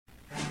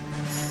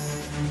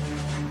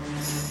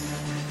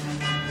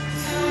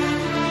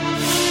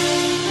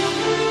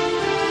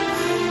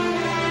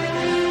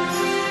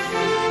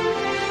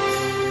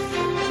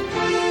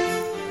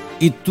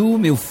E tu,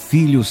 meu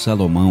filho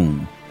Salomão,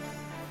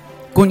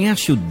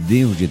 conhece o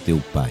Deus de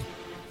teu pai,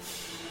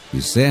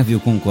 e serve-o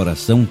com um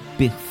coração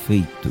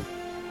perfeito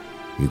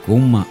e com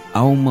uma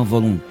alma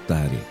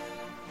voluntária,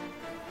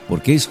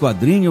 porque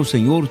esquadrinha o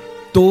Senhor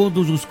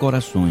todos os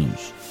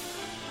corações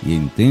e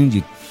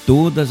entende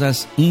todas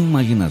as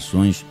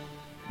imaginações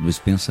dos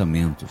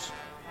pensamentos.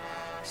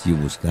 Se o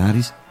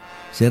buscares,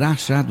 será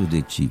achado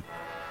de ti,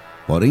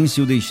 porém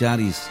se o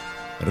deixares,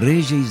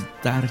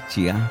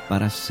 rejeitar-te-á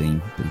para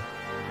sempre.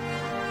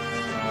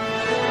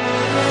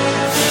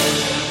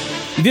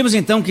 E vemos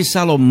então que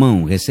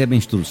Salomão recebe a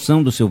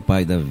instrução do seu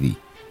pai Davi.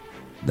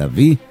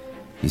 Davi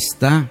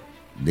está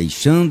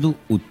deixando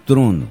o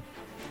trono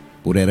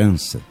por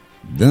herança,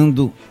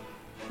 dando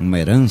uma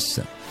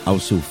herança ao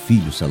seu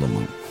filho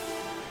Salomão.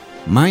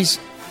 Mas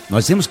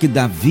nós vemos que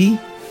Davi,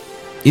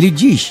 ele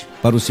diz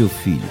para o seu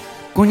filho: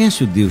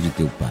 conhece o Deus de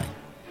teu pai,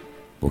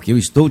 porque eu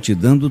estou te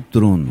dando o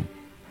trono,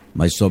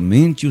 mas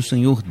somente o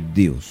Senhor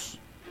Deus,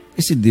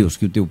 esse Deus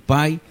que o teu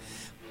pai,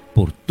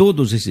 por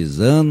todos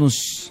esses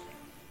anos,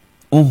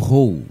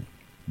 honrou,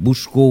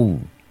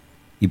 buscou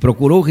e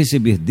procurou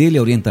receber dele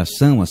a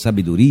orientação, a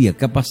sabedoria, a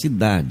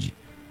capacidade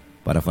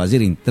para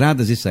fazer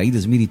entradas e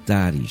saídas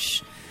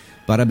militares,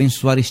 para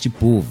abençoar este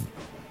povo.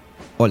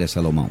 Olha,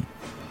 Salomão,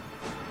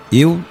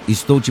 eu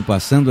estou te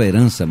passando a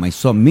herança, mas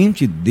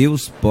somente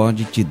Deus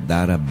pode te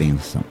dar a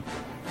bênção.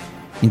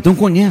 Então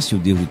conhece o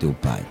Deus do teu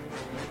pai.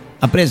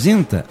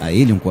 Apresenta a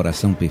ele um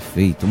coração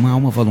perfeito, uma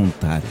alma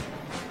voluntária,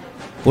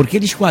 porque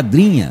ele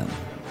esquadrinha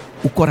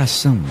o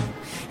coração.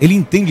 Ele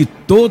entende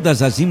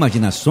todas as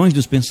imaginações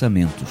dos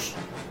pensamentos.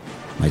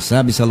 Mas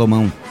sabe,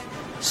 Salomão,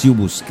 se o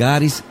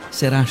buscares,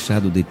 será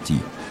achado de ti.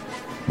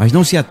 Mas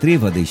não se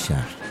atreva a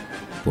deixar,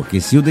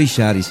 porque se o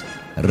deixares,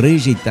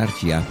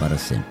 rejeitar-te-á para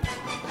sempre.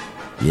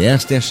 E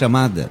esta é a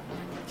chamada,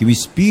 que o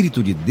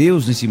Espírito de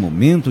Deus nesse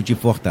momento te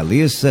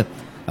fortaleça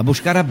a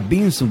buscar a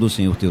bênção do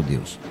Senhor teu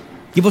Deus.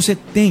 Que você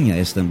tenha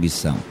esta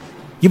ambição,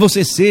 que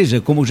você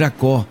seja como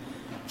Jacó,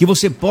 que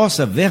você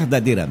possa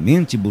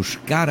verdadeiramente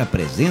buscar a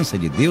presença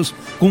de Deus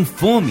com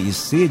fome e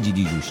sede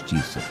de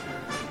justiça.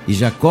 E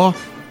Jacó,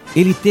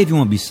 ele teve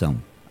uma ambição.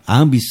 A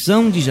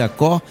ambição de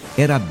Jacó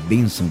era a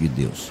bênção de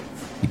Deus.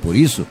 E por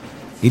isso,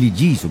 ele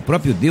diz, o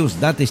próprio Deus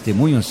dá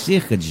testemunho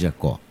acerca de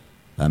Jacó: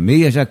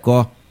 amei a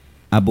Jacó,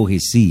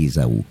 aborreci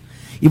Esaú.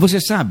 E você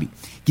sabe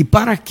que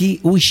para que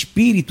o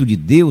Espírito de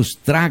Deus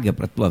traga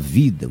para a tua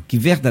vida o que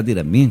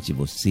verdadeiramente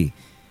você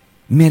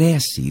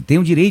merece e tem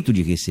o direito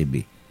de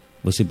receber,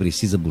 você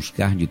precisa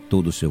buscar de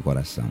todo o seu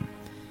coração.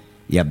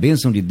 E a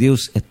bênção de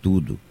Deus é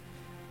tudo.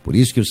 Por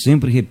isso que eu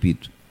sempre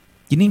repito,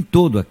 que nem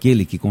todo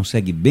aquele que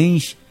consegue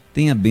bens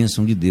tem a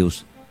bênção de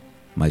Deus,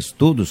 mas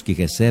todos que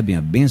recebem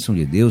a bênção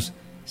de Deus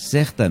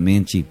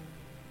certamente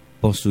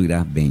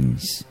possuirá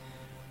bens.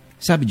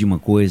 Sabe de uma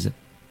coisa?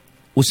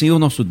 O Senhor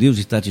nosso Deus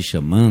está te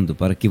chamando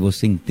para que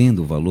você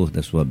entenda o valor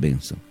da sua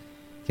bênção.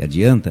 Que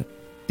adianta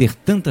ter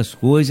tantas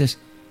coisas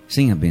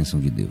sem a bênção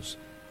de Deus.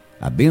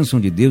 A bênção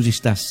de Deus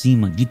está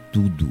acima de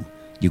tudo,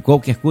 de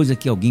qualquer coisa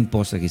que alguém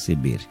possa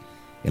receber.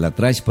 Ela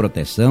traz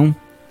proteção,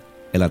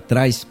 ela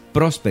traz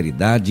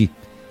prosperidade,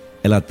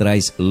 ela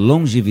traz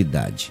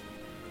longevidade.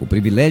 O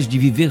privilégio de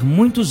viver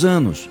muitos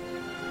anos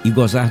e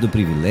gozar do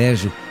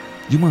privilégio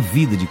de uma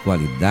vida de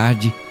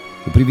qualidade,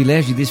 o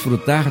privilégio de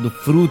desfrutar do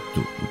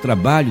fruto, do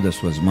trabalho das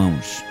suas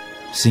mãos.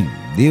 Sim,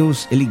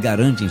 Deus, Ele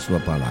garante em sua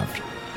palavra.